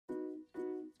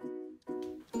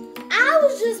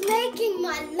was just making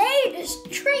my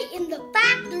latest treat in the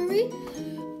factory.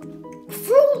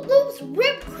 Fruit Loops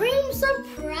whipped cream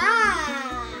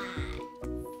surprise.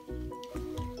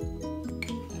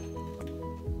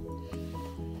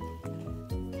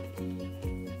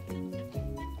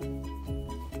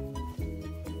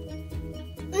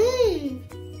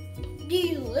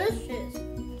 Delicious.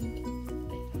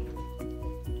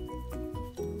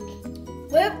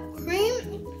 Whipped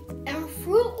cream and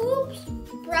Fruit Loops,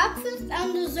 breakfast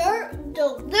and dessert,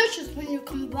 delicious when you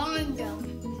combine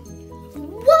them.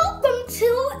 Welcome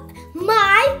to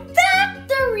my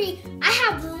factory. I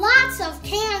have lots of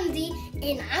candy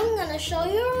and I'm gonna show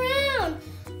you around.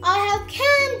 I have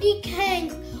candy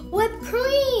canes, whipped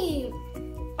cream.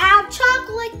 I have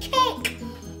chocolate cake,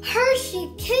 Hershey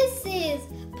Kisses,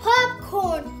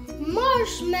 popcorn,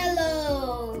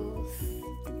 marshmallows.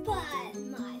 But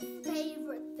my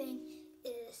favorite thing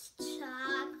is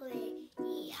chocolate.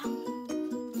 Yum.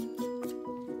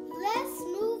 Let's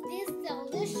move this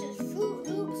delicious Fruit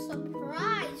Loop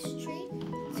surprise treat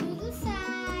to the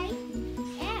side,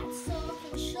 and so I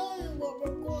can show you what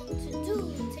we're going to do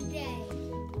today.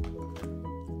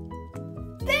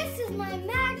 This is my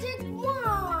magic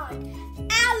wand.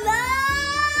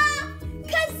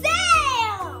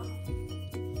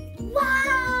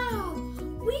 Wow!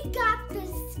 We got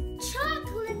this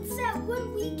chocolate set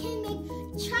when we can make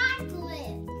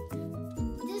chocolate.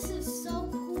 This is so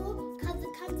cool because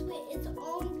it comes with its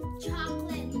own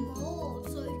chocolate mold,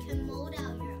 so you can mold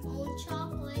out your own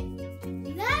chocolate.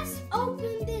 Let's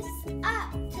open this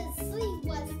up to see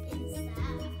what's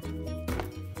inside.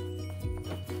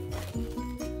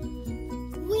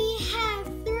 We have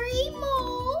 3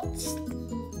 molds,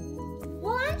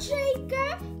 1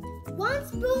 shaker, 1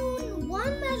 spoon,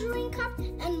 1 measuring cup,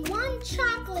 and 1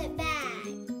 chocolate bag.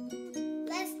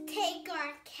 Let's take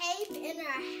our cape and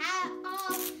our hat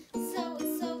off so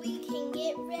we can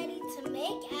get ready to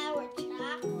make our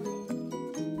chocolate.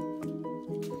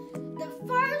 The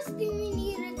first thing we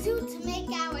need to do to make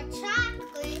our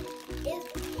chocolate is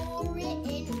pour it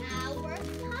in our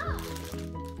cup.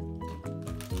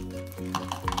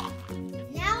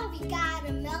 Now we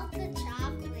gotta melt the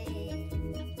chocolate.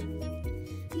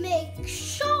 Make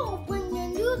sure when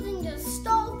you're using the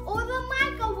stove or the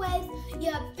microwave,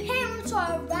 your parents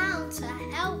are around to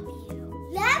help you.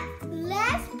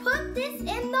 Let's put this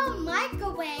in the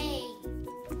microwave.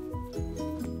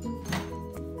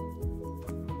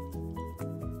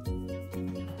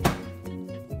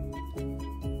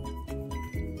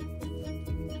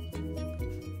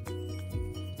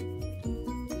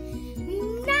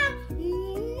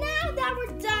 Now that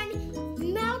we're done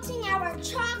melting our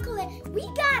chocolate, we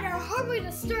gotta hurry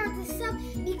to stir this up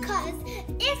because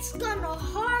it's gonna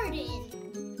harden.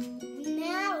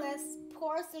 Now let's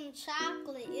pour some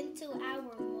chocolate into our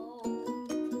mold.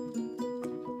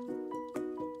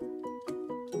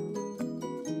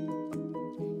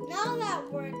 Now that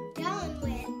we're done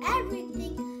with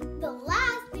everything, the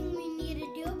last thing we need to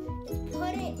do is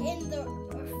put it in the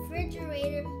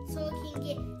refrigerator so it can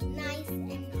get nice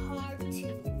and hard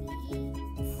to eat.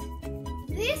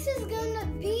 This is gonna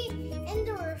be in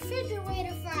the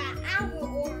refrigerator for an hour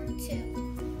or 2.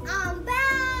 I'm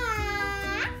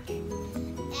back,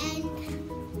 and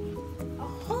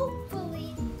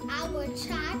hopefully our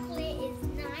chocolate is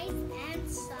nice and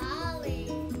solid.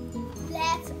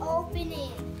 Let's open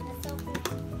it.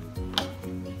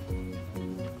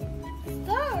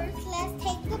 First, let's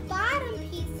take the bottom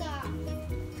piece off.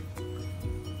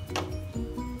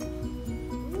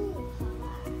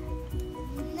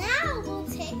 Now we'll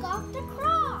take off the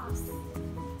cross.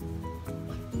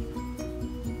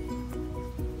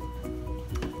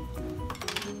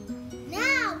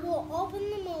 Now we'll open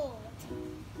the mold.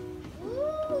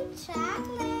 Ooh,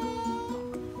 chocolate.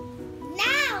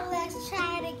 Now let's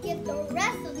try to get the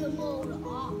rest of the mold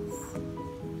off.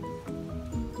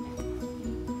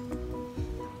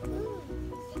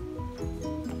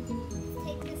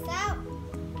 Take this out.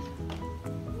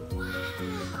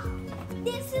 Wow.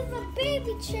 This is a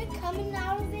baby chick coming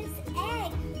out of its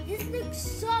egg. This looks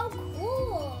so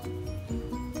cool.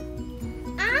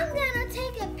 I'm gonna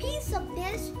take a piece of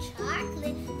this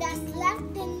chocolate that's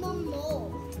left in the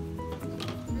mold.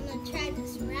 I'm gonna try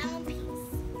this round piece.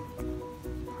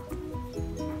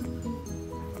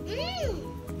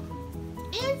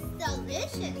 It's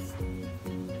delicious.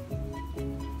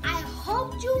 I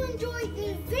hope you enjoyed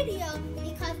this video.